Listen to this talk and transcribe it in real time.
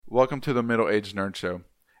Welcome to the Middle-Aged Nerd Show.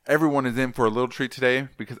 Everyone is in for a little treat today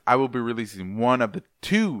because I will be releasing one of the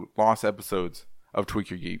 2 lost episodes of Tweak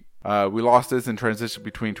Your Geek. We lost this in transition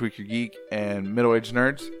between Tweak Your Geek and Middle-Aged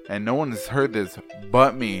Nerds, and no one has heard this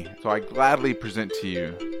but me. So I gladly present to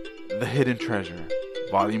you The Hidden Treasure,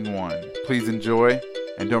 Volume 1. Please enjoy,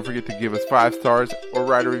 and don't forget to give us 5 stars or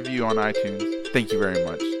write a review on iTunes. Thank you very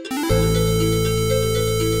much.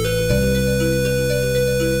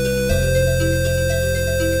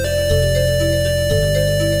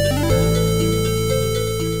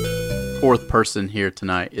 Fourth person here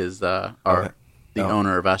tonight is the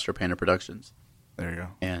owner of AstroPanda Productions. There you go.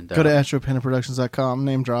 And go to astropandaproductions.com.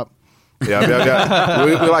 Name drop. Yeah.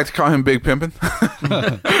 We like to call him Big Pimpin'.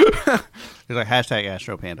 He's like hashtag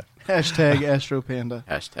AstroPanda. Hashtag AstroPanda.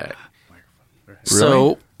 Hashtag. Really?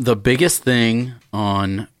 So the biggest thing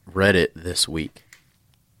on Reddit this week,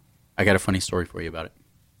 I got a funny story for you about it.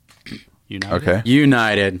 United. Okay.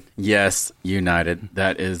 United. Yes, United.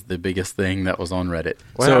 That is the biggest thing that was on Reddit.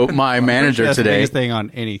 What so happened? my manager That's the today. biggest thing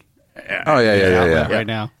on any Oh, yeah. right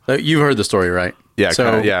now. So you've heard the story, right? Yeah, So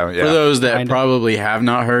kinda, yeah. for those that Kinda. probably have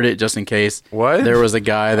not heard it, just in case, What? there was a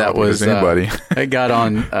guy that was anybody. that got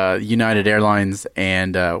on United Airlines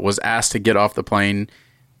and was asked to get off the plane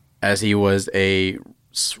as he was a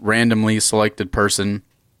randomly selected person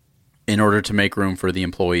in order to make room for the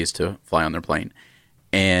employees to fly on their plane,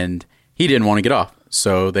 and he didn't want to get off.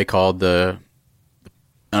 So they called the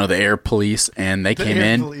air police, and they came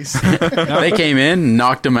in. They came in,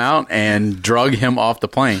 knocked him out, and drug him off the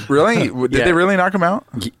plane. Really? Did Yeah. they really knock him out?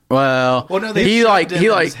 Well, no, they he shoved him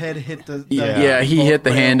and like his head hit the he hit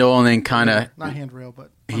the rail. handle and then kind of Not handrail,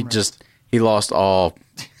 but he lost all.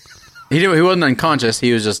 He wasn't unconscious.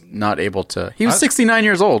 He was just not able to. He was 69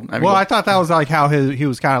 years old. I mean, Well, I thought that was like how he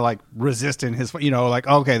was kind of like resisting his, like,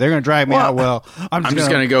 okay, they're going to drag me out. Well, I'm just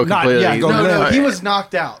going to go completely. No, he was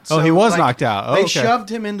knocked out. Oh, he was knocked out. Oh, They okay. shoved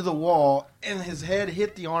him into the wall, and his head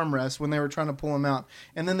hit the armrest when they were trying to pull him out,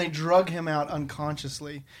 and then they drug him out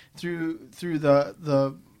unconsciously through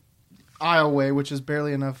the aisleway, which is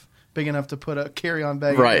barely big enough to put a carry-on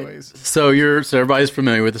bag. Right. Anyways. So everybody's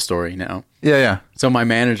familiar with the story now. Yeah. So my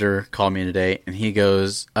manager called me today, and he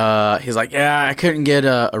goes, he's like, yeah, I couldn't get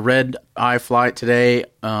a red eye flight today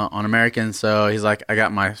on American, so he's like, I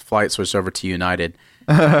got my flight switched over to United.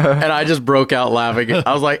 And I just broke out laughing.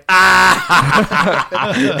 I was like,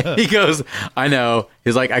 ah! He goes, I know.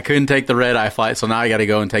 He's like, I couldn't take the red eye flight, so now I got to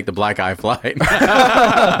go and take the black eye flight.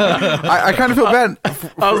 I kind of feel bad.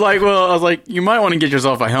 I was like, you might want to get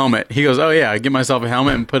yourself a helmet. He goes, oh yeah, I get myself a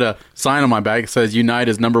helmet and put a sign on my back that says Unite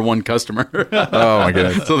is #1 customer. Oh my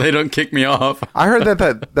goodness. So they don't kick me off. I heard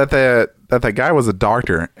that guy was a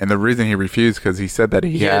doctor, and the reason he refused because he said that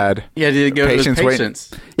he had to go to his patients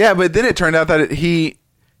patients. waiting. Yeah, but then it turned out that he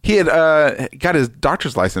had got his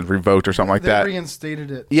doctor's license revoked or something like They that. reinstated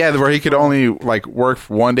it. Yeah, where he could only like work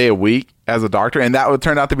 1 day a week as a doctor, and that would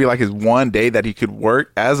turn out to be like his 1 day that he could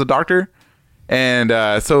work as a doctor. And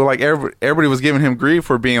so like everybody was giving him grief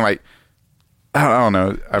for being like, I don't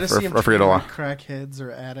know, I forget a lot. Crackheads or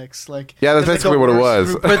addicts, like Yeah, that's basically what it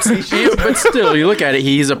was. But still, you look at it,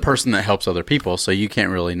 he's a person that helps other people, so you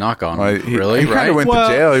can't really knock on him, He really, kind right? of went to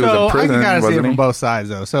jail. He was in prison, I can kind of see it wasn't from he? both sides,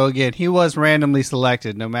 though. So again, he was randomly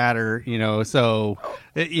selected, no matter, so,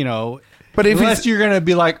 But if unless you're going to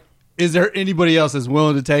be like, is there anybody else that's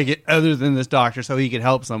willing to take it other than this doctor so he can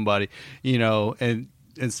help somebody, and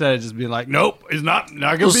instead of just being like, nope, it's not going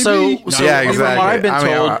to be me. So Yeah, from what I've been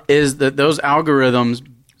exactly. told is that those algorithms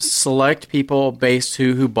select people based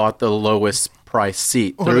who bought the lowest price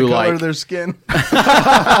seat or through the color like of their skin.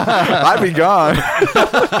 I'd be gone.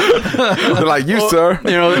 They're like, you, sir.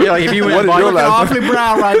 like if you went What and is bought your your last Awfully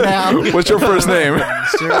brown right now. What's your first name?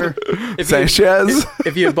 Sure. Sanchez.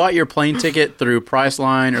 if you had bought your plane ticket through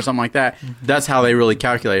Priceline or something like that, that's how they really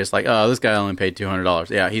calculate it. It's like, oh, this guy only paid $200.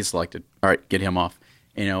 Yeah, he's selected. All right, get him off.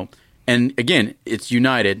 And again, it's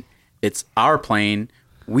United. It's our plane.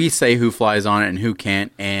 We say who flies on it and who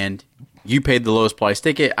can't. And you paid the lowest price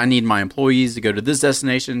ticket. I need my employees to go to this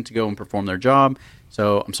destination to go and perform their job.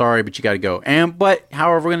 So I'm sorry, but you got to go. But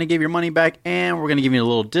however, we're going to give your money back, and we're going to give you a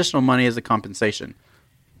little additional money as a compensation.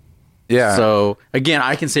 Yeah. So again,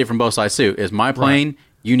 I can say it from both sides too. Is my plane? Right.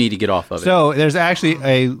 You need to get off of it. So there's actually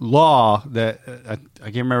a law that I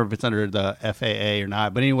can't remember if it's under the FAA or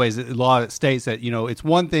not, but anyways, a law that states that it's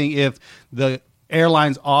one thing if the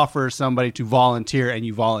airlines offer somebody to volunteer and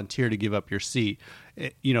you volunteer to give up your seat.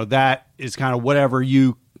 That is kind of whatever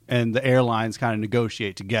you and the airlines kind of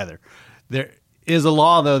negotiate together. There is a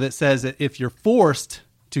law though that says that if you're forced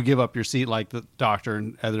to give up your seat, like the doctor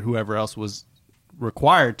and whoever else was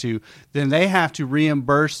required to, then they have to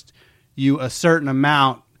reimburse you a certain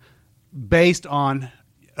amount based on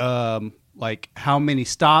like how many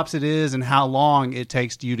stops it is and how long it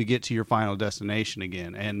takes you to get to your final destination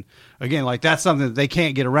again. And again, like that's something that they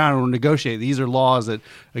can't get around or negotiate. These are laws that,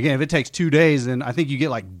 again, if it takes 2 days, then I think you get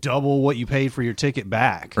like double what you paid for your ticket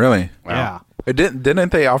back. Really? Yeah.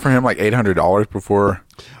 Didn't they offer him like $800 before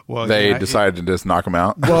Well, they yeah, decided to just knock him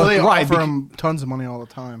out? Well, they right, offer them tons of money all the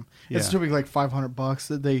time. Yeah. It's typically like $500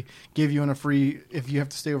 that they give you in a free, if you have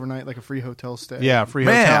to stay overnight, like a free hotel stay. Yeah, free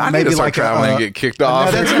Man, hotel. I need maybe to start like traveling and get kicked off.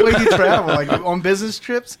 No, that's the way you travel. Like on business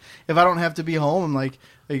trips, if I don't have to be home, I'm like,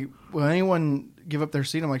 will anyone give up their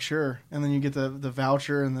seat? I'm like, sure. And then you get the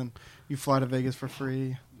voucher, and then you fly to Vegas for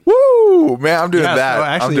free. Woo! Man, I'm doing that. So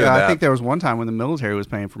actually, I'm doing I that. think there was one time when the military was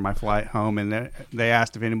paying for my flight home, and they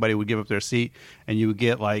asked if anybody would give up their seat, and you would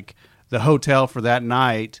get like the hotel for that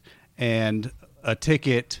night and a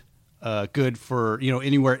ticket good for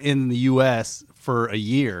anywhere in the U.S. for a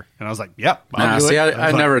year. And I was like, yep. I'll do See, it.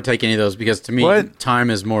 I never take any of those because to me, What? time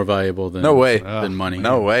is more valuable than No way. than money.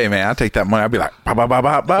 No way, man. I take that money. I'd be like, ba ba ba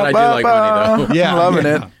ba ba. But I do like money, though. Yeah, I'm loving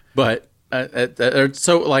yeah. it. But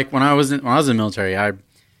so like when I was in the military,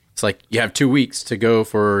 it's like you have 2 weeks to go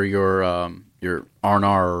for your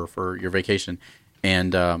R&R or for your vacation,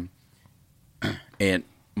 and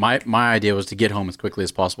my idea was to get home as quickly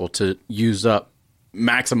as possible to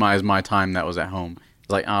maximize my time that was at home.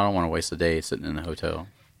 It's like I don't want to waste a day sitting in a hotel.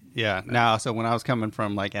 Yeah. Now, so when I was coming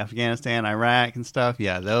from like Afghanistan, Iraq, and stuff,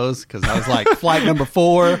 those, because I was like flight number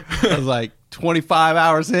 4. I was like 25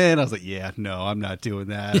 hours in. I was like, no, I'm not doing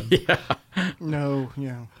that. No,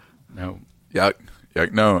 yeah. No. Yuck.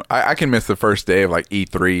 No, I can miss the first day of like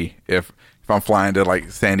E3 if I'm flying to like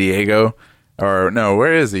San Diego or no.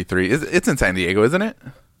 Where is E3? It's in San Diego, isn't it?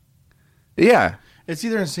 Yeah. It's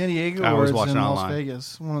either in San Diego I or was it's in watching Las online.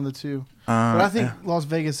 Vegas. One of the two. But I think Las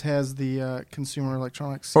Vegas has the Consumer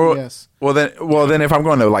Electronics CES. Well, then if I'm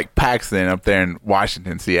going to like Paxton up there in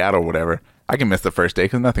Washington, Seattle, whatever, I can miss the first day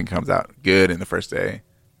because nothing comes out good in the first day.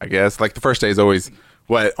 I guess like the first day is always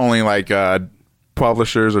only like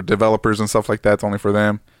publishers or developers and stuff like that's only for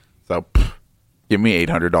them. So give me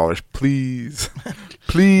 $800, please,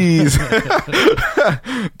 please.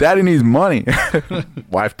 Daddy needs money.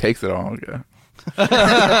 Wife takes it all. Yeah.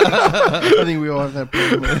 I think we all have that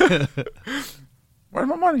problem. Where's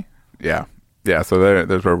my money? Yeah. So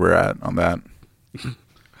there's where we're at on that.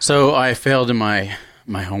 So I failed in my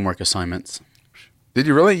homework assignments. Did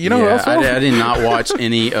you really? You know who else? I did not watch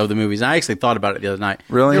any of the movies. I actually thought about it the other night.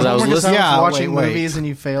 Really? Because I was Homework listening. assignments watching wait. movies and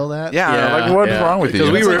you fail that? Yeah. Like what's wrong with you?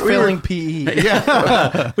 Because we It's were like failing PE.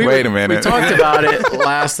 Wait a minute. We talked about it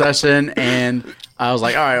last session, and I was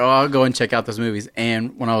like, all right, well, I'll go and check out those movies.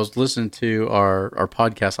 And when I was listening to our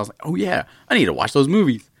podcast, I was like, oh, yeah, I need to watch those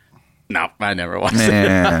movies. No, I never watched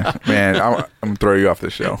it. Man, I'm going to throw you off the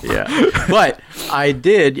show. Yeah. But I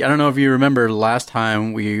did. I don't know if you remember last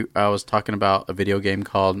time I was talking about a video game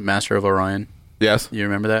called Master of Orion. Yes. You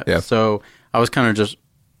remember that? Yes. So I was kind of just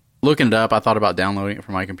looking it up. I thought about downloading it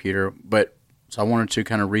for my computer, so I wanted to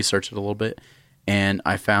kind of research it a little bit, and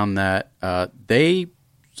I found that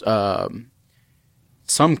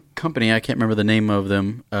some company, I can't remember the name of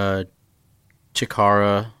them,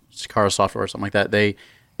 Chikara Software or something like that.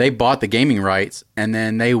 They bought the gaming rights, and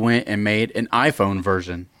then they went and made an iPhone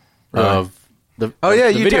version of the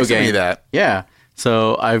you video texted game. me that. Yeah.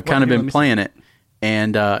 So I've kind of here, let been me playing it,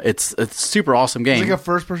 and it's a super awesome game. It's like a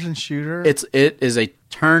first-person shooter. It is a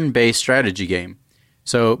turn-based strategy game.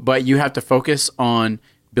 So, but you have to focus on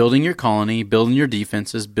building your colony, building your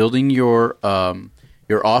defenses, building your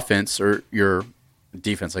offense or your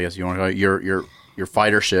defense, I guess you want to call it, your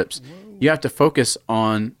fighter ships. You have to focus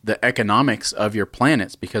on the economics of your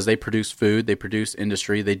planets because they produce food, they produce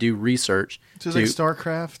industry, they do research. So it's like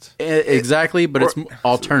StarCraft. Exactly, but it's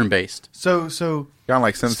all turn-based. So Kind of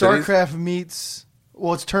like SimCities. StarCraft meets.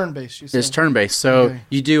 Well, it's turn-based. You said. It's turn-based. So Okay.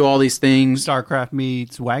 you do all these things. StarCraft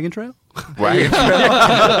meets Wagon Trail? Right?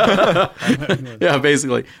 Yeah,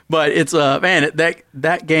 basically. But it's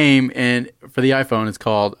that game, and for the iPhone, it's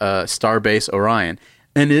called Starbase Orion,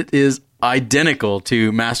 and it is identical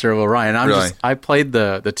to Master of Orion. I played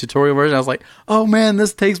the tutorial version. I was like, oh man,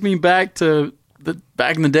 this takes me back to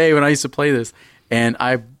back in the day when I used to play this. And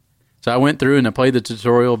I went through and I played the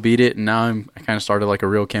tutorial, beat it, and now I kind of started like a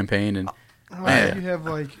real campaign. And You have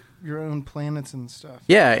like your own planets and stuff.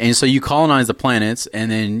 yeah, and so you colonize the planets,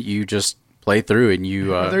 and then you just play through, and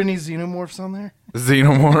you. Are there any xenomorphs on there?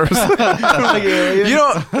 Xenomorphs. Like aliens? You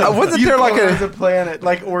know, wasn't there like colonize a... a planet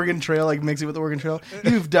like Oregon Trail, like mix it with Oregon Trail?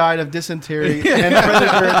 You've died of dysentery and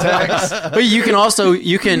predator attacks. But you can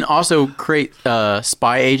also create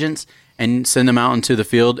spy agents and send them out into the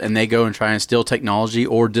field, and they go and try and steal technology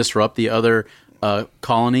or disrupt the other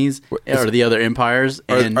colonies or the other empires,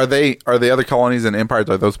 and Are the other colonies and empires,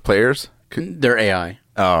 are those players? they're AI.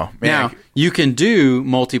 Oh, man. Now, you can do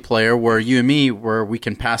multiplayer where you and me, where we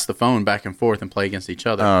can pass the phone back and forth and play against each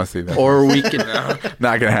other. Oh, I see that. Or we can...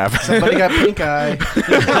 Not going to happen. Somebody got pink eye.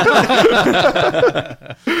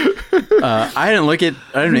 I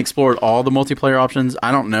didn't explore all the multiplayer options.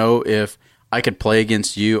 I don't know if I could play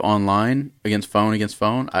against you online, against phone. I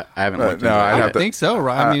haven't looked into I it. think so,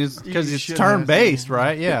 right? I mean, because it's should turn based, have.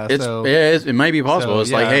 right? Yeah. It may be possible. So,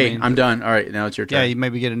 It's yeah, like, I hey, mean, I'm done. All right, now it's your turn. yeah, you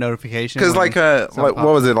maybe get a notification. Because when what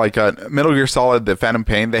was it, Metal Gear Solid, the Phantom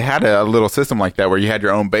Pain, they had a little system like that where you had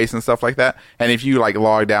your own base and stuff like that. And if you like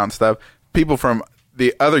logged out and stuff, people from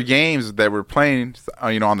the other games that were playing,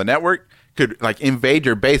 on the network could like invade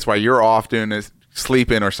your base while you're off doing this,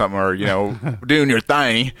 sleeping or something, or doing your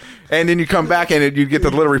thing, and then you come back and you get the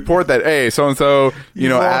little report that, hey, so and so,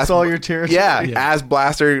 lost all your territory. Yeah, Ass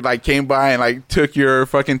Blaster like came by and like took your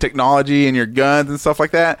fucking technology and your guns and stuff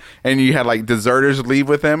like that, and you had like deserters leave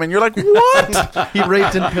with him, and you're like, what? He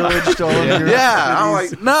raped and pillaged all of your Yeah, I'm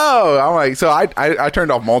cities. like, no, so I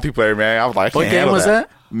turned off multiplayer, man. I was like, I What can't game handle was that?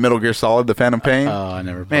 Metal Gear Solid, the Phantom Pain. Oh, I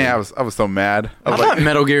never played. Man, I was so mad. I I was thought like,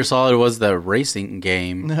 Metal Gear Solid was the racing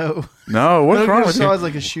game. No. no, what's Metal wrong Gear with you? Solid is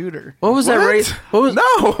like a shooter. What was that What? race? What was No.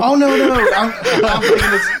 Oh, no. I'm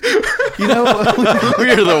thinking this.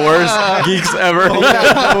 We're the worst geeks ever.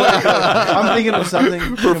 I'm thinking of something.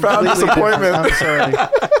 Profound completely disappointment. different. I'm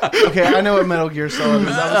sorry. Okay, I know what Metal Gear Solid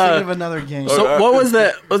is. I was thinking of another game. So what was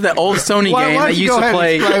that? What was that old Sony Why game don't that you used go to ahead and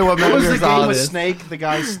play? explain what What Metal was Gear the game Solid with is? Snake? The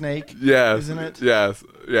guy Snake? Yes, Isn't it? Yes.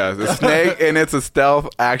 It's Snake, and it's a stealth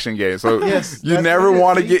action game. So Yes, you that's never what it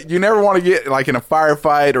want to is. get like in a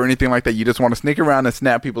firefight or anything like that. You just want to sneak around and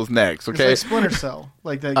snap people's necks. It's Okay. like Splinter Cell.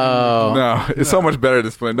 Like that. Oh. No, it's so much better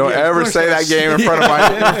than Splinter. Don't Yeah, ever say Splinter that Cell. game in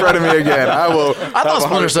front of me again. I will. I thought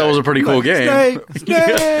Splinter Cell was a pretty cool game.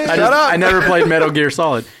 I never played Metal Gear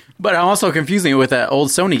Solid. But I'm also confusing it with that old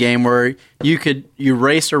Sony game where you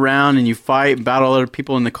race around and you fight and battle other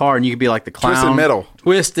people in the car, and you could be like the clown. Twisted Metal.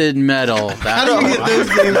 Twisted Metal. How do you get those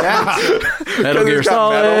games out? Metal Gear it's got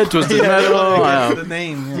Solid, metal. Twisted Metal. That's Wow. the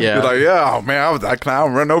name. Yeah. You're like, yeah, oh man, I was that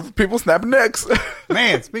clown running over people, snapping necks.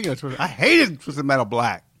 Man, speaking of Twisted, I hated Twisted Metal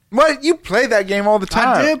Black. What? You play that game all the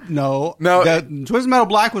time? I did. No. No. The Twisted Metal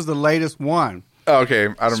Black was the latest one. Oh, okay,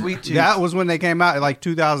 I don't. Sweet Tooth. That was when they came out, like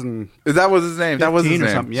 2015 Is that was his name? That was his or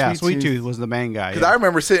name. something. Yeah, Sweet Sweet Tooth. Tooth was the main guy. Because yeah. I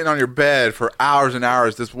remember sitting on your bed for hours and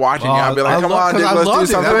hours just watching you. Oh, I'd be like, I come love- on, dude, 'cause I let's do loved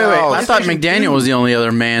it. something Wait, else. I thought McDaniel was the only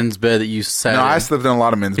other man's bed that you sat No, in. I slept in a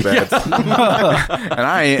lot of men's beds. And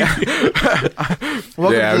I ain't.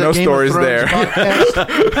 Welcome Yeah, to the no Game stories of Thrones there. podcast.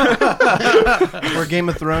 We're Game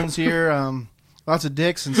of Thrones here. Lots of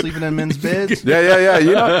dicks and sleeping in men's beds.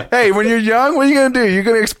 Yeah. Hey, when you're young, what are you going to do? You're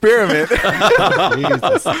going to experiment.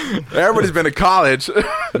 Jesus. Everybody's been to college.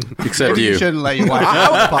 Except You you. shouldn't let your wife.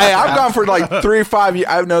 Hey, I've gone for like 3-5 years.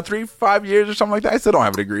 I know 3-5 years or something like that. I still don't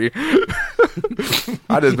have a degree.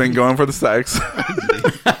 I just been going for the sex.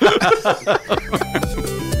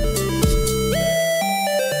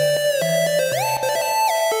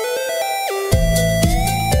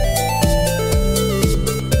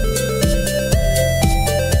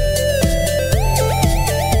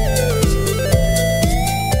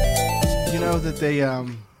 You know that they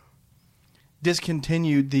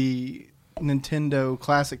discontinued the Nintendo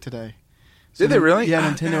Classic today. Did they really? Yeah,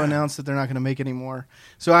 Ah, Nintendo damn. announced that they're not going to make any more.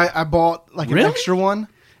 So I bought like an Really? extra one,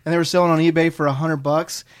 and they were selling on eBay for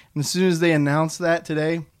 $100. And as soon as they announced that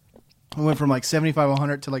today, it went from like 75,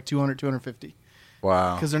 100 to like 200, 250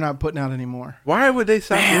 Wow. because they're not putting out anymore. Why would they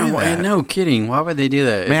stop doing that? No kidding. Why would they do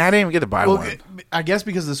that? Man, I didn't even get to buy Well, one. I guess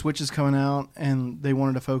because the Switch is coming out, and they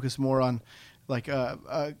wanted to focus more on like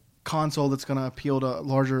a console that's going to appeal to a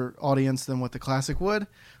larger audience than what the Classic would.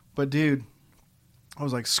 But dude, I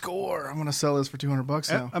was like, score! I'm going to sell this for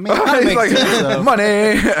 $200 now. I mean, it kinda He's makes sense, like, though.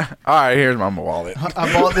 money. All right, here's my wallet.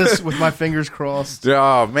 I bought this with my fingers crossed.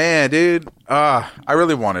 Oh man, dude. I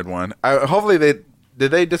really wanted one. Hopefully did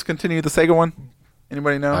they discontinue the Sega one?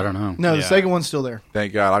 Anybody know? I don't know. No, the Yeah. Sega one's still there.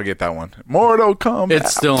 Thank God, I'll get that one. Mortal Kombat.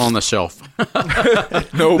 It's still on the shelf.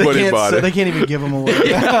 Nobody bought They it. can't even give them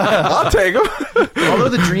away. I'll take them. Although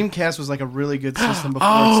the Dreamcast was like a really good system before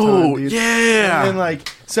Oh, its time, dude. yeah. And like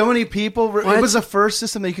so many people, What? it was the first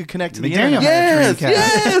system that you could connect to the McDaniel internet. had a Yes, Dreamcast.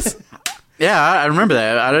 yes. Yeah, I remember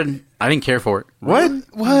that. I didn't care for it. What?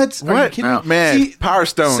 What? Are you What? kidding me? Man, See, Power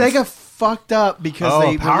Stones. Sega fucked up because Oh,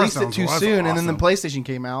 they Power released it Stones too was soon, and then the awesome. PlayStation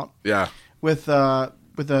came out Yeah. with the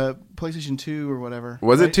PlayStation 2 or whatever.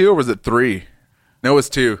 Was right? it 2 or was it 3? No, it's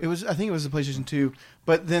 2. I think it was the PlayStation 2.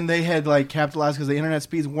 But then they had like capitalized because the internet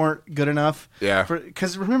speeds weren't good enough. Yeah.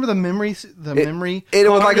 Because remember the memory. It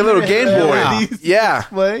was like a little Game Boy. Yeah.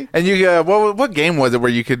 Display? And you what game was it where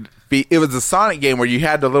you could be? It was a Sonic game where you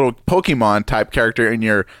had the little Pokemon type character in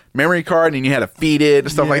your memory card, and you had to feed it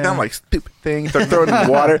and stuff like that. I'm like, stupid thing. Start throwing it in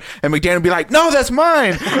the water, and McDaniel would be like, "No, that's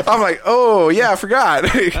mine." I'm like, "Oh yeah, I forgot."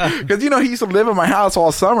 Because he used to live in my house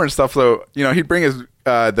all summer and stuff. So he'd bring his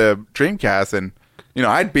the Dreamcast and.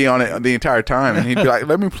 I'd be on it the entire time, and he'd be like,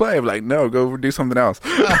 "Let me play." I'm like, "No, go do something else."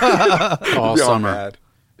 All summer. Mad.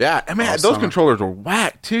 Yeah, I mean, those controllers were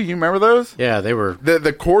whack too. You remember those? Yeah, they were.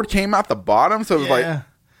 The cord came out the bottom, so it was like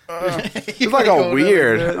it was like all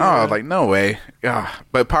weird. I was like, no way.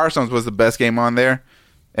 But Power Stones was the best game on there,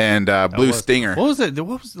 and Blue Stinger. What was it?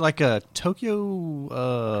 What was it, like a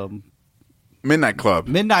Tokyo Midnight Club?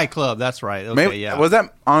 Midnight Club. That's right. Okay, Maybe, yeah. Was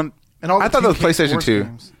that on? And all I the thought that was 2K PlayStation sports 2.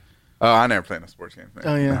 games. Oh, I never played a sports game.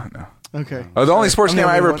 Oh, yeah. No. Okay. Oh, the only sports I'm game the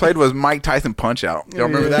I only ever one. played was Mike Tyson Punch Out. Y'all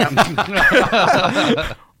remember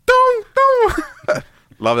that? Dong.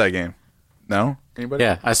 Love that game. No? Anybody?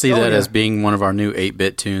 Yeah, I see that as being one of our new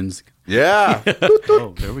 8-bit tunes. Yeah.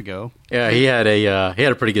 Oh, there we go. Yeah, he had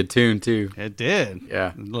a pretty good tune too. It did.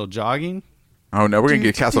 Yeah. A little jogging. Oh, no, we're going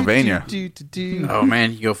to get Castlevania. Oh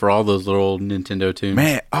man, you go for all those little old Nintendo tunes.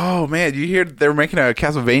 Man, you hear they're making a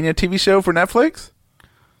Castlevania TV show for Netflix?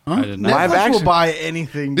 I did not. Live Netflix action? will buy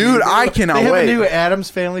anything, Dude, I cannot they have wait. a new Addams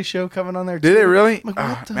Family show coming on there. Did too. it really? Like,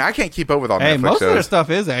 what the- Man, I can't keep up with all Hey, Netflix most of their shows. stuff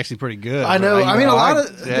is actually pretty good. I know. I mean, a lot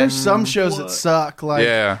of there's some shows What? that suck. Like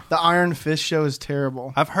Yeah. the Iron Fist show is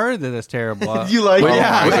terrible. I've heard that it's terrible. You like Oh it?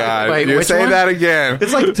 my God! Wait, you which say one? that again?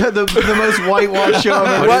 It's like the most whitewashed show I've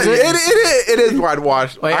ever What? seen. It is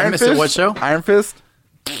whitewashed. Wait, I Iron missed it. Fist? What show? Iron Fist.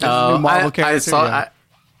 Oh, new Marvel I character, saw. yeah.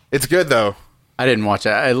 It's good though. I didn't watch it.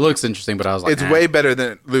 It looks interesting, but I was like, It's way better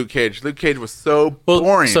than Luke Cage. Luke Cage was so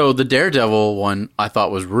boring. So the Daredevil one I thought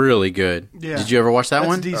was really good. Yeah. Did you ever watch that That's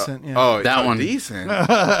one? decent. Yeah. oh, that it's one. decent.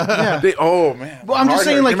 yeah. Oh man. Well, I'm My just heart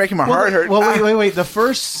saying, hurts. like, You're making my well, heart hurt. Well, wait. The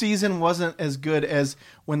first season wasn't as good as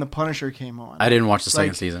when the Punisher came on. I didn't watch the second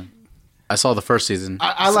Like- season. I saw the first season.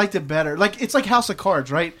 I liked it better. Like it's like House of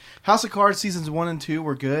Cards, right? House of Cards seasons 1 and 2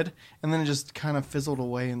 were good, and then it just kind of fizzled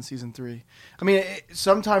away in season 3. I mean,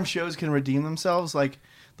 sometimes shows can redeem themselves, like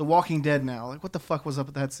The Walking Dead. Now, like what the fuck was up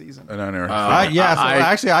with that season? No, never. Yeah, so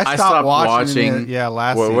actually, I stopped watching it,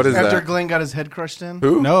 last What season. is After that? Glenn got his head crushed in.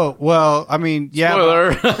 Who? No, well, I mean, yeah.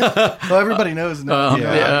 Spoiler. Well, everybody knows now.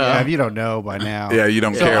 Yeah, if you don't know by now. Yeah, you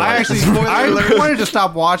don't So care. I actually I wanted to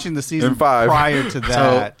stop watching the season In 5. prior to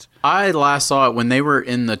that. I last saw it when they were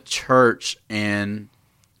in the church and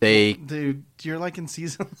they. Dude, you're like in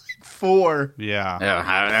season 4. Yeah. Yeah,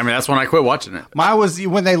 I mean that's when I quit watching it. Mine was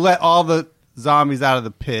when they let all the zombies out of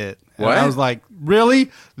the pit. And What? I was like,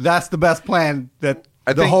 really? That's the best plan that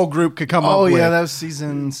I the think- whole group could come Oh up with. yeah, that was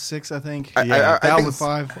season 6, I think. I that think was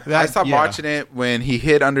 5. That- I stopped yeah. watching it when he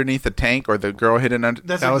hid undernead the tank, or the girl hid under.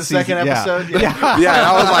 That's That like the was season- second yeah. episode. Yeah, and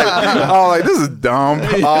I was like, this is dumb.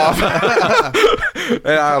 And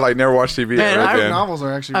I like never watched TV Man, ever I- again. Novels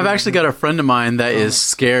are actually. I've really actually good. got a friend of mine that is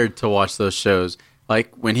scared to watch those shows.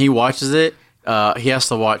 Like when he watches it, he has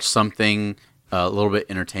to watch something a little bit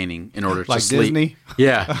entertaining in order to Like sleep. Disney?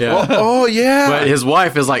 Yeah, yeah. Oh yeah, But his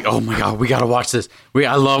wife is like, "Oh my god, we gotta watch this."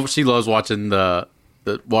 She loves watching the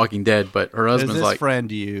Walking Dead, but her Is husband's this like, friend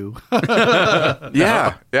you?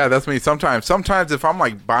 yeah, that's me. Sometimes if I'm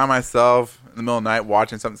like by myself in the middle of the night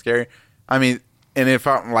watching something scary, I mean, and if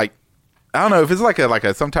I'm like, I don't know if it's like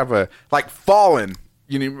a some type of like Fallen.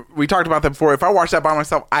 You know, we talked about that before. If I watch that by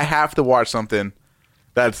myself, I have to watch something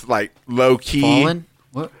that's like low key. "Fallen."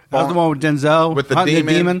 What? That was the one with Denzel With the hunting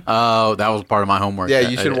demon? Oh, that was part of my homework. Yeah, I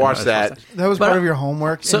you should didn't watch know that. That was But part of your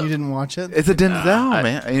homework, so- and you didn't watch it. It's a Denzel,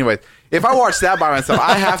 man. Anyways, if I watch that by myself,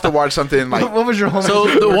 I have to watch something like What was your homework?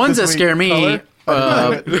 So the ones that this week? scare me Color?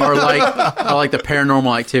 are like the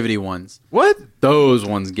Paranormal Activity ones. what? Those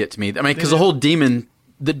ones get to me. I mean, because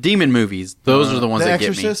the demon movies, those are the ones The that get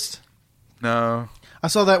me. Exorcist. No. I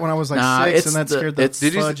saw that when I was like Nah, 6, it's and that the- scared the it's-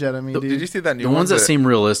 Did you- fudge out of me, dude. Did you see that new The one? ones that seem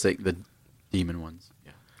realistic, the demon ones.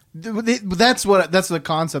 That's the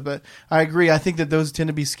concept. But I agree. I think that those tend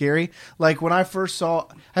to be scary. Like when I first saw,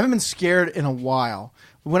 I haven't been scared in a while.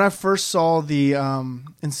 When I first saw the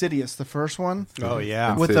Insidious, the first one, Oh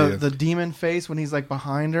yeah. with Insidious. the demon face when he's like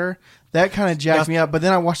behind her, that kind of jacked me up. But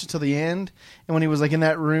then I watched it till the end, and when he was like in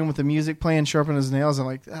that room with the music playing, sharpening his nails, I'm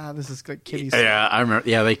like, this is like kitty stuff. Yeah, I remember.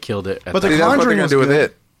 Yeah, they killed it. But the See, that's what they're Conjuring gonna was do with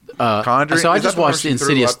good. it. Conjuring. So I Is just that the one watched she threw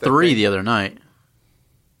Insidious up that 3 thing? the other night.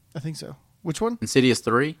 I think so. Which one? Insidious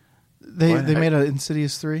 3. They made an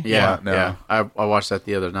Insidious 3? Yeah, no. yeah. I watched that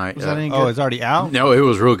the other night. Was that any good? Oh, it's already out? No, it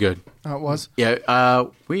was real good. Oh, it was? Yeah,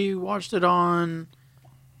 we watched it on,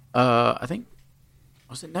 I think,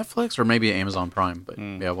 was it Netflix or maybe Amazon Prime? But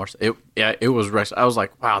yeah, I watched it. It was. I was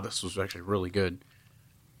like, wow, this was actually really good.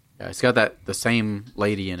 Yeah, it's got the same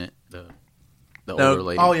lady in it, the older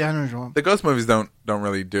lady. Oh, yeah, I know what you want. The ghost movies don't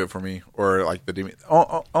really do it for me, or like the demon.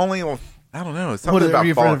 Only I don't know. It's something about are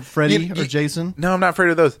you afraid falling. of Freddy or Jason? No, I'm not afraid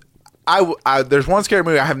of those. There's one scary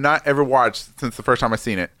movie I have not ever watched since the first time I've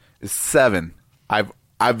seen it. It's Seven. I've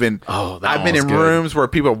been in rooms where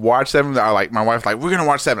people watch Seven. That are like, my wife's like, we're gonna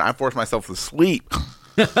watch Seven. I force myself to sleep.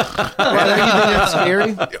 Why, do you think that's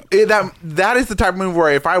scary? That is the type of movie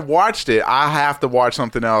where if I watched it, I have to watch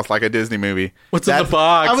something else, like a Disney movie. What's in the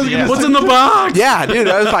box? I was gonna What's say- in the box? Yeah, dude.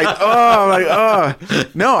 I was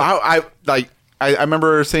like, no. I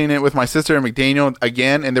remember seeing it with my sister and McDaniel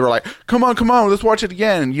again, and they were like, come on, let's watch it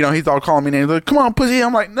again. And, he's all calling me names. Like, come on, pussy.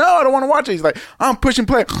 I'm like, no, I don't want to watch it. He's like, I'm pushing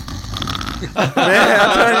play. Man, I'm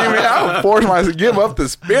telling you, I would force myself to give up the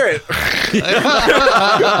spirit.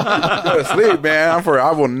 Go to sleep, man.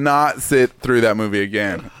 I will not sit through that movie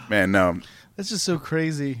again. Man, no. That's just so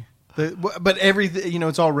crazy. But everything,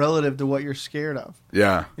 it's all relative to what you're scared of.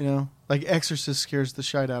 Yeah. Like Exorcist scares the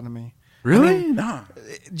shit out of me. Really? No.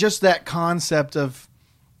 Just that concept of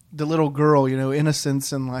the little girl,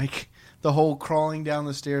 innocence and like the whole crawling down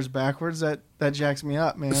the stairs backwards, that jacks me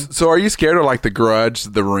up, man. So are you scared of like The Grudge,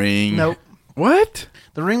 The Ring? Nope. What?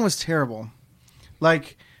 The Ring was terrible.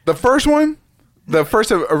 Like the first one? The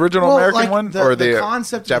first original American one? Or the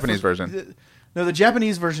concept Japanese version? The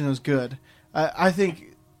Japanese version was good. I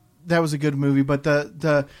think that was a good movie, but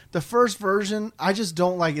the first version, I just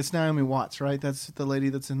don't like. It's Naomi Watts, right? That's the lady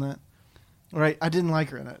that's in that. Right? I didn't like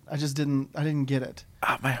her in it. I didn't get it.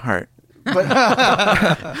 Ah, my heart. But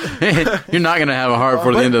You're not gonna have a heart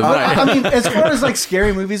for the end of the night. I mean, as far as like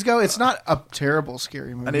scary movies go, it's not a terrible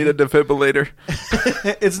scary movie. I need a defibrillator.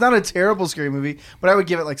 It's not a terrible scary movie, but I would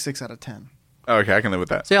give it like 6 out of 10. Okay, I can live with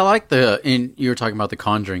that. See, I like you were talking about The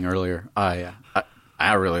Conjuring earlier. I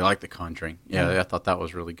really like The Conjuring. Yeah, I thought that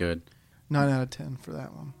was really good. 9 out of 10 for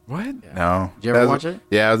that one. What? Yeah. No. Did you ever watch it?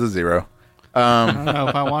 Yeah, it was a 0. I don't know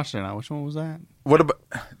if I watched it or not. Which one was that? What about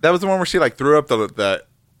that? Was the one where she like threw up the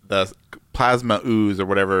plasma ooze or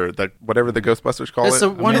whatever the Ghostbusters call It's it. the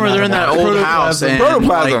one where they're in that old house and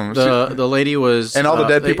Protoplasm. like, the lady was and all the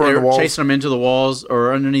dead people they on the were walls, chasing them into the walls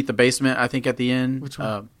or underneath the basement. I think at the end, which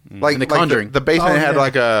one? Like The Conjuring. The basement had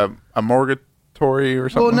like a morgatory or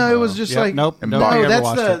something. Well, no, it was just like nope. And No, Bonnie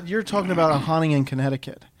that's you're talking about a haunting in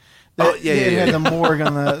Connecticut. It had the morgue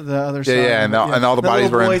on the other side. Yeah, and all the bodies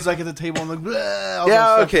little were in. boys like at the table and like, all Yeah,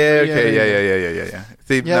 that stuff. okay. Yeah.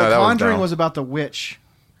 See, Yeah, no, The that Conjuring was was about the witch.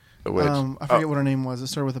 the witch. I forget what her name was. It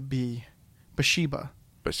started with a B. Bathsheba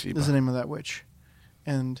Bathsheba. is the name of that witch.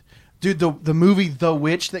 And dude, the movie The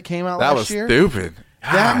Witch that came out That last was year. stupid.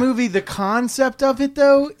 That God. movie, the concept of it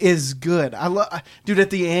though, is good. Dude. At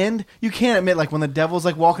the end, you can't admit like when the devil's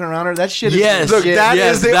like walking around her. That shit. Yes. is Look, legit. that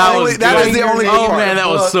Yes, is the that only. was That good. is the only. Oh, part. man, that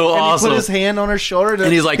was so and awesome. He put his hand on her shoulder,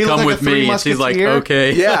 and he's like, he looked "Come like with a Three me." And she's like, Musketeer.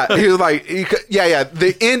 "Okay." Yeah, he was like, yeah.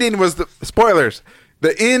 The ending was the spoilers.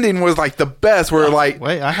 The ending was like the best. Where like,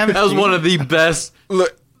 Wait, I haven't. That was seen one of the best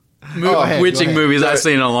look, witching movies I've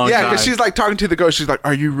seen in a long yeah, time. because she's like talking to the ghost. She's like,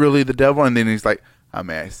 "Are you really the devil?" And then he's like, "I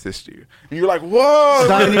may assist you." And you're like, "Whoa!"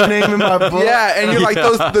 Sign your name in my book. Yeah, and you're like,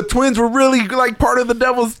 the twins were really like part of the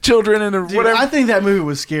devil's children and Dude, whatever. I think that movie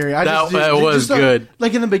was scary. That was good.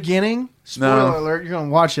 Like in the beginning, spoiler No. alert, you're gonna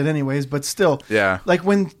watch it anyways, but still, Yeah. Like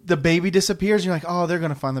when the baby disappears, you're like, oh, they're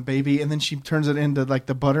gonna find the baby, and then she turns it into like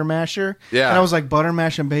the butter masher. Yeah. and I was like, butter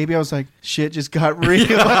mash and baby. I was like, shit just got real.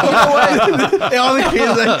 And all the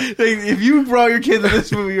kids, like, if you brought your kid to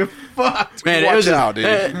this movie, you're fucked. Man, Watch it was just, out, dude.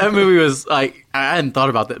 that movie was like I hadn't thought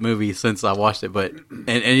about that movie since I watched it, but and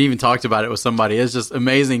even talked about it with somebody. It's just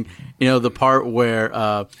amazing, the part where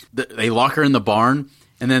they lock her in the barn.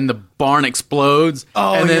 And then the barn explodes,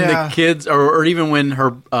 and then the kids, or even when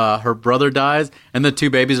her brother dies, and the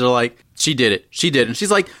two babies are like, "She did it, she did it." And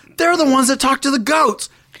she's like, "They're the ones that talked to the goats.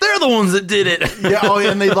 They're the ones that did it."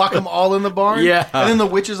 And they lock them all in the barn. Yeah. and then the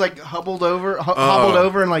witch is like hobbled over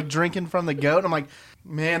and like drinking from the goat. I'm like,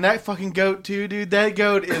 man, that fucking goat too, dude. That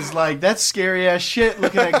goat is like, that's scary ass shit.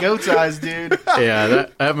 Looking at goat's eyes, dude. Yeah,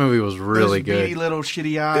 that movie was really Those beady good. little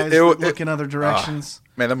shitty eyes It- look in other directions.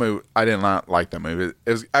 Man, that movie, I did not like that movie.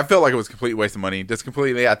 I felt like it was a complete waste of money. Just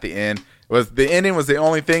completely at the end. The ending was the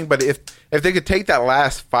only thing, but if they could take that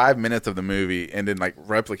last 5 minutes of the movie and then like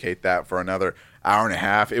replicate that for another hour and a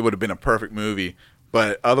half, it would have been a perfect movie.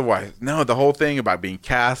 But otherwise, no, the whole thing about being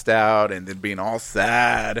cast out and then being all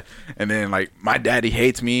sad. And then, like, my daddy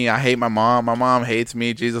hates me. I hate my mom. My mom hates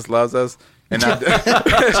me. Jesus loves us. And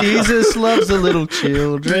Jesus loves the little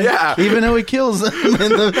children. Yeah. Even though he kills them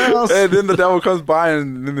in the house. And then the devil comes by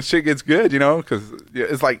and then the shit gets good, you know? Because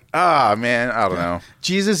it's like, man, I don't know.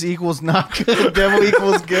 Jesus equals not good. Devil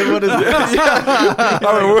equals good. What is that?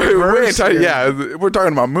 I mean, we're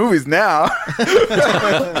talking about movies now.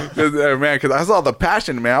 Man, because I saw The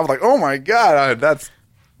Passion, man. I was like, oh my God, that's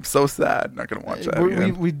so sad. Not going to watch that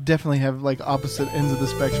again. We definitely have like opposite ends of the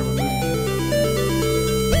spectrum of movies.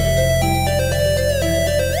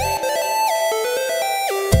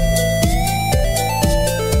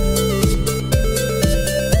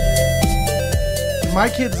 My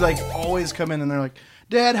kids like always come in and they're like,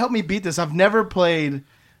 "Dad, help me beat this." I've never played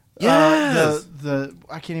the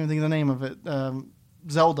I can't even think of the name of it.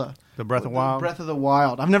 Zelda. The Breath of Wild. Breath of the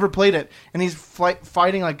Wild. I've never played it, and he's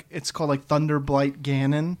fighting like it's called like Thunderblight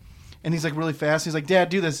Ganon, and he's like really fast. He's like, "Dad,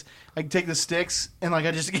 do this." I take the sticks and like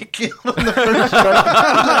I just get killed on the first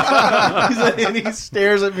try. He's like, and he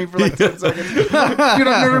stares at me for like 10 seconds. Dude, I've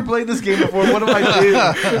never played this game before. What do I do?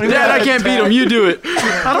 Dad, I can't beat him. You do it.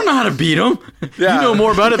 I don't know how to beat him. Yeah. You know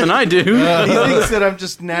more about it than I do. He thinks that I'm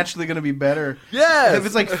just naturally going to be better. Yes. If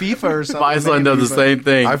it's like FIFA or something. My son does the same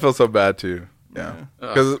thing. I feel so bad too. Yeah.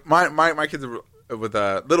 Because my kids are with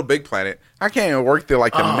Little Big Planet. I can't even work through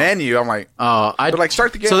like the menu. I'm like, I'd like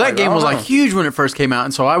start the game. So that like, game was oh. like huge when it first came out,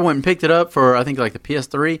 and so I went and picked it up for I think like the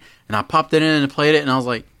PS3, and I popped it in and played it, and I was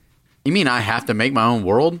like, "You mean I have to make my own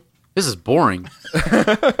world? This is boring."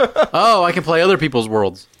 Oh, I can play other people's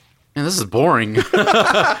worlds. Man, this is boring.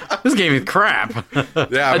 This game is crap.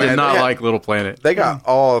 Yeah, I did not like Little Planet. They got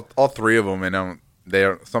all three of them, and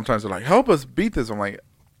they're sometimes they're like, "Help us beat this." I'm like,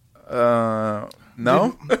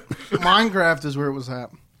 no. Minecraft is where it was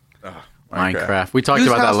at. Minecraft. We talked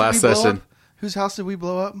about that last session. Whose house did we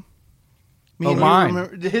blow up? Me Oh, and mine.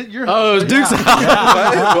 Your Oh, it was Duke's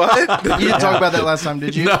house. What? You didn't talk about that last time,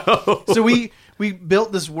 did you? No. So we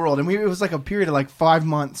built this world, and it was like a period of like 5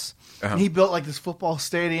 months. Uh-huh. And he built like this football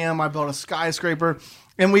stadium. I built a skyscraper,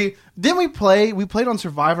 and we played on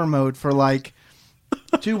Survivor mode for like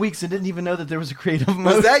 2 weeks and didn't even know that there was a creative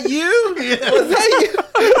mode. Was that you? Yeah. Was that you?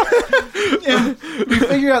 And we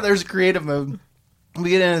figure out there's a creative mode.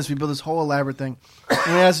 We get in this, we build this whole elaborate thing.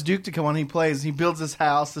 And we ask Duke to come on, he plays, he builds this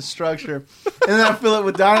house, this structure. And then I fill it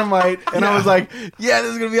with dynamite, and I was like, yeah,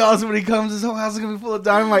 this is going to be awesome when he comes. This whole house is going to be full of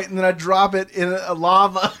dynamite. And then I drop it in a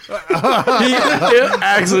lava.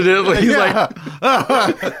 Accidentally. He's like,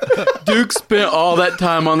 Duke spent all that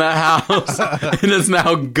time on that house, and it's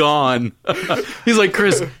now gone. He's like,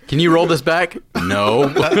 Chris, can you roll this back?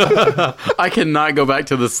 No. I cannot go back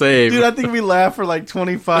to the save. Dude, I think we laughed for like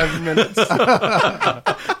 25 minutes.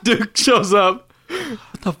 Duke shows up.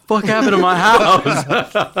 What the fuck happened to my house?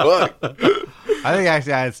 Fuck. I think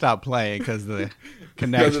actually I had stopped playing because of the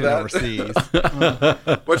connection that? overseas.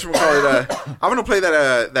 Whatchamacallit, I'm gonna play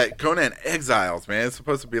that Conan Exiles, man. It's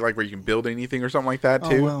supposed to be like where you can build anything or something like that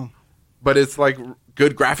too. Oh, well. But it's like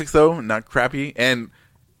good graphics though, not crappy. And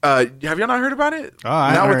have y'all not heard about it? Oh,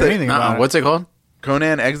 I haven't heard anything about it. What's it called?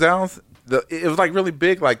 Conan Exiles. It was like really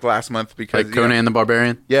big like last month because Like Conan the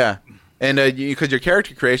Barbarian? Yeah. And because your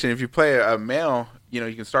character creation, if you play a male,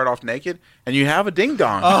 you can start off naked and you have a ding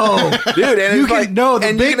dong. Oh, dude! And you it's can like,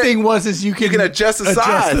 the big thing was you can adjust the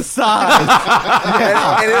size, and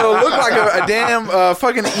and it'll look like a damn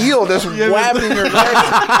fucking eel that's whapping your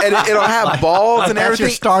legs, and it'll have balls and that's everything.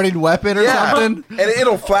 your starting weapon or something. And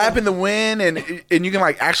it'll flap in the wind, and you can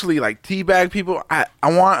like actually like teabag people. I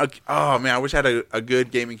want I wish I had a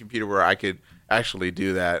good gaming computer where I could actually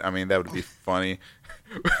do that. I mean, that would be funny.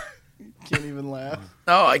 Can't even laugh.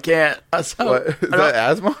 No, I can't. What? Is that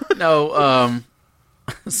asthma? No. I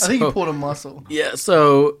think you pulled a muscle. Yeah,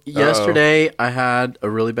 so yesterday I had a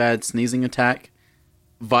really bad sneezing attack.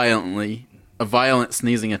 A violent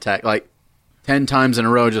sneezing attack. Like 10 times in a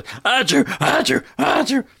row, just, achoo, achoo,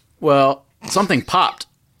 achoo. Well, something popped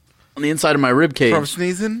on the inside of my rib cage. From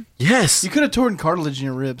sneezing? Yes. You could have torn cartilage in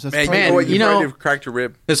your ribs. That's Man, probably- you know, cracked your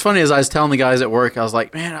rib. It's funny, as I was telling the guys at work, I was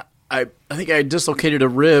like, man, I think I dislocated a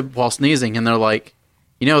rib while sneezing, and they're like,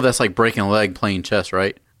 that's like breaking a leg playing chess,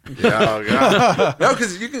 right? Yeah, yeah. No,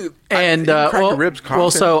 because you can. And crack your ribs.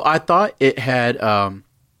 so I thought it had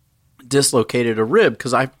dislocated a rib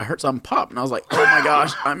because I heard something pop, and I was like, oh my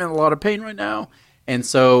gosh, I'm in a lot of pain right now. And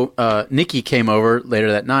so Nikki came over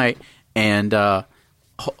later that night and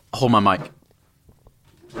hold my mic.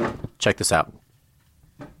 Check this out.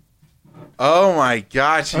 Oh my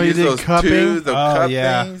gosh! Oh, you did cupping? cup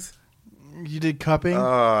things. You did cupping?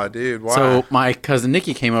 Oh, dude, why? So my cousin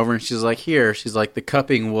Nikki came over and she's like, here, she's like, the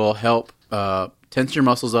cupping will help tense your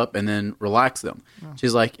muscles up and then relax them.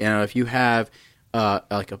 She's like, if you have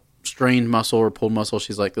like a strained muscle or pulled muscle,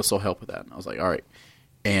 she's like, this will help with that. And I was like, all right.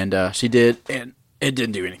 And she did, and it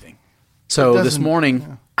didn't do anything. So this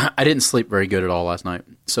morning, I didn't sleep very good at all last night.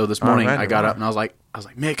 So this morning, I got up and I was like,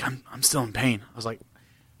 Mick, I'm still in pain. I was like,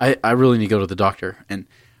 I really need to go to the doctor. And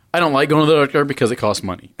I don't like going to the doctor because it costs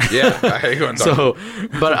money. Yeah, I hate going to the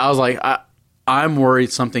doctor. But I was like, I'm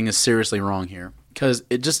worried something is seriously wrong here because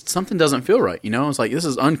it just something doesn't feel right. It's like this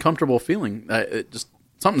is uncomfortable feeling. It just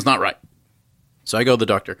something's not right. So I go to the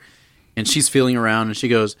doctor, and she's feeling around, and she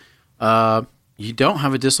goes, "You don't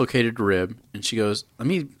have a dislocated rib." And she goes, "Let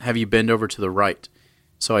me have you bend over to the right."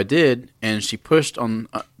 So I did, and she pushed on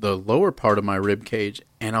the lower part of my rib cage,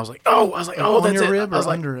 and I was like, "Oh!" that's on your it. rib I was or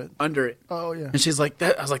like, under it? Under it. Oh yeah. And she's like,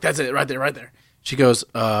 "That." I was like, "That's it, right there." She goes,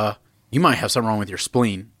 "You might have something wrong with your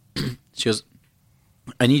spleen." She goes,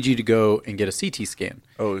 "I need you to go and get a CT scan."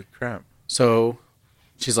 Oh, crap. So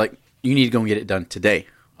she's like, "You need to go and get it done today."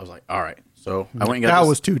 I was like, "All right." So I went and got That this.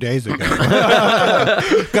 was 2 days ago.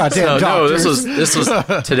 Goddamn So, no, doctors. this was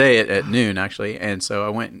today at noon actually, and so I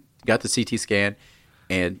went and got the CT scan,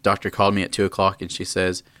 and doctor called me at 2:00, and she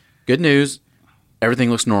says, "Good news, everything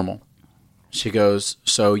looks normal." She goes,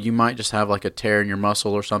 "So you might just have like a tear in your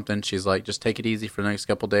muscle or something." She's like, "Just take it easy for the next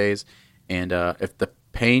couple days, and if the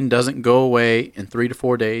pain doesn't go away in 3 to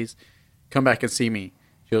 4 days, come back and see me."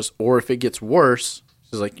 She goes, "Or if it gets worse,"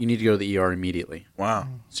 she's like, "you need to go to the ER immediately." Wow.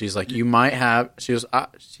 She's like, "You might have." She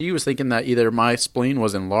was thinking that either my spleen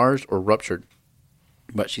was enlarged or ruptured,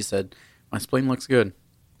 but she said my spleen looks good.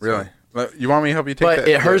 Really? You want me to help you take But that?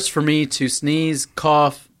 it hurts for me to sneeze,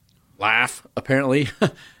 cough, laugh. Apparently,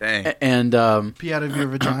 Dang. and Pee out of your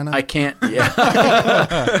vagina. I can't.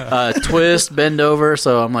 Yeah. Twist, bend over.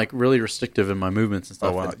 So I'm like really restrictive in my movements and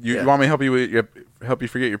stuff. Oh, wow. Yeah. You want me to help you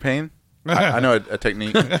forget your pain? I know a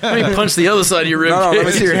technique. Let me punch the other side of your rib. No, cage. let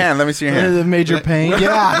me see your hand. Let me see your hand. The major pain.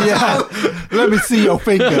 yeah. Let me see your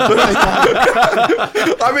finger.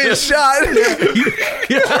 I'm being shot.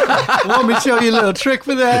 Want me to show you a little trick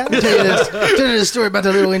for that? Tell you this story about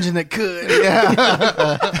the little engine that could. Yeah.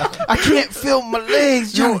 I can't feel my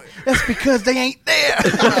legs, Johnny. That's because they ain't there.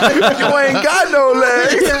 You ain't got no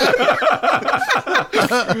legs.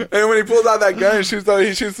 And when he pulls out that gun and shoots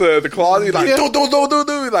the claws, he's like, do.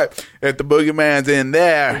 He's like, if the boogeyman's in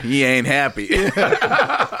there, he ain't happy.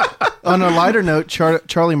 On a lighter note,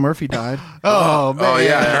 Charlie Murphy died. Oh, man. Oh,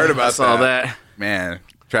 yeah, I heard about saw that. Man,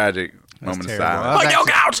 tragic moment of terrible.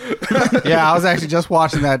 silence. Yeah, I was actually just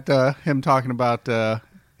watching that, him talking about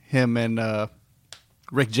him and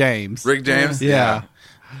Rick James. Rick James? Yeah.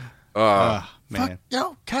 Oh, Man. Fuck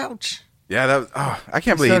your couch. yeah, that was, I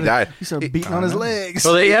can't believe he died. He started beating on his legs.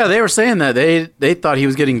 So they were saying that they thought he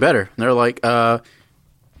was getting better. And they're like,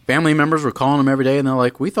 family members were calling him every day, and they're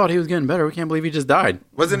like, "We thought he was getting better. We can't believe he just died."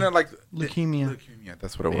 Wasn't it like Leukemia. Leukemia,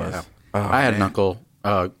 that's what it was. Yeah. Oh, I had an man. uncle,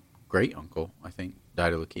 great uncle, I think,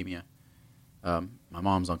 died of leukemia. My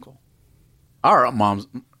mom's uncle. Our mom's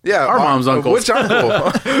uncle. Which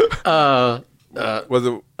uncle? Was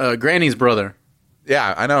it? Granny's brother.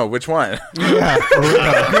 Yeah, I know. Which one? Yeah, for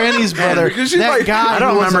real. Granny's brother. Because she's that like- guy I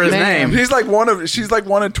don't who was remember a his man. name. She's like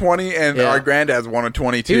one of 20, and Yeah. our granddad's one of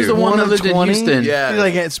 22. He was the one that lived in 20? Houston. Yeah. You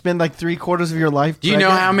like spend like 3/4 of your life. Do you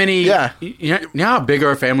know how many? Yeah. You know how big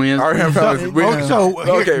our family is? Our family. Oh, So,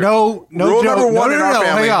 Okay. no Rule joke. number one no, in no, our no,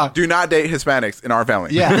 family: hang on. do not date Hispanics in our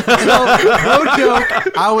family. Yeah. So, no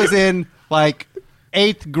joke. I was in like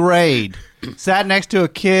 8th grade, sat next to a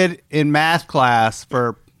kid in math class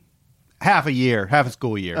for half a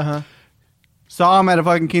school year. Uh-huh. Saw him at a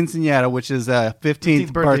fucking quinceañera, which is a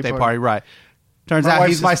 15th birthday party. Right. Turns My out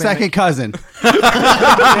wife's he's my Hispanic. second cousin.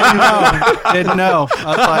 Didn't know. I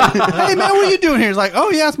was like, "Hey man, what are you doing here?" He's like, "Oh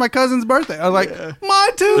yeah, it's my cousin's birthday." I was like,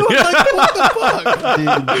 "Mine too." I was like, "What the fuck?" Dude.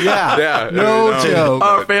 Yeah. Yeah. No joke.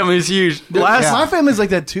 Our family's huge. My family's like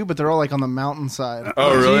that too, but they're all like on the mountainside.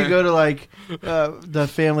 Oh, So really? you go to like the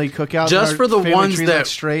family cookout. Just and for our the family ones tree's, that like,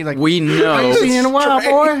 straight. Like, we I know. ain't seen you in a while,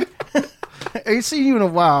 boy. I ain't seen you in a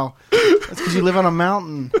while. That's because you live on a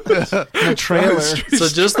mountain in a trailer. So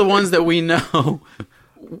just the ones that we know,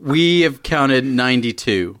 we have counted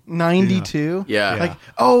 92. 92. Yeah. Like,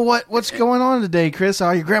 oh, what's going on today, Chris? Oh,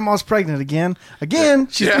 your grandma's pregnant again. Again,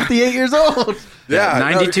 she's 58 years old. Yeah.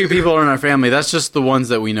 92 people are in our family. That's just the ones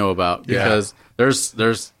that we know about because there's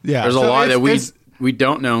Yeah. a So lot that it's- we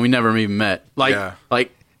don't know and we never even met. Like Yeah.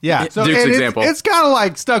 Yeah. So Duke's and example. It's kind of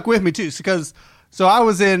like stuck with me too, because I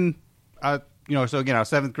was in, so again, I was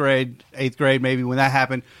 7th grade, 8th grade, maybe when that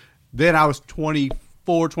happened. Then I was 24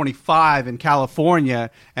 24, 25 in California,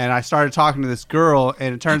 and I started talking to this girl,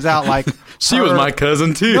 and it turns out like She was my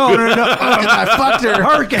cousin too. no, and I fucked her.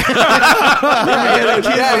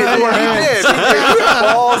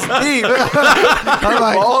 Balls deep. I'm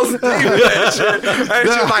like, Balls deep with that shit. And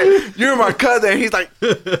she's like, "You're my cousin." And he's like,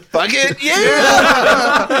 "Fuck it,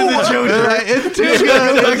 yeah." it's too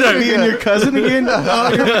good. Being your cousin again?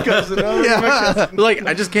 Oh, you're my cousin. Oh, you're my cousin. Like,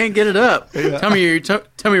 I just can't get it up. Tell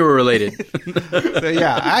me we're related. So,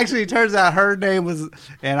 yeah, actually, it turns out her name was,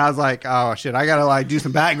 and I was like, oh shit, I gotta like do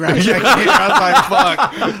some background check here. I was like,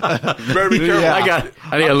 fuck. Better be careful. Yeah.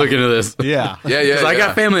 I need to look into this. Yeah. Yeah, yeah. 'Cause I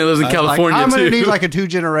got family that lives in California I'm gonna too. need like a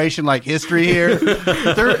 2-generation like history here.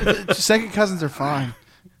 Second cousins are fine.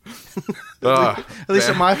 Ugh, At least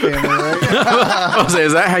in my family, right? I was saying,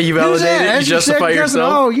 is that how you Who's validate that? it? You That's your justify second cousin?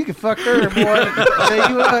 yourself? Oh, you can fuck her, boy. I'll tell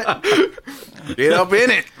you what. get up in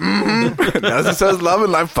it. That's what says loving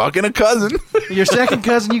like fucking a cousin. Your second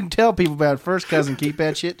cousin, you can tell people about. First cousin, keep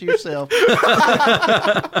that shit to yourself.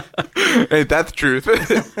 Ain't that the truth?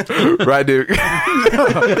 Right, Duke?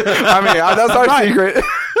 I mean, that's our secret.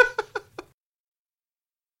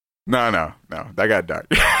 No. That got dark.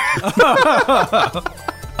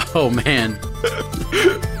 Oh man.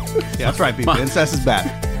 Yeah, that's right, people. Incest is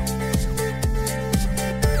bad.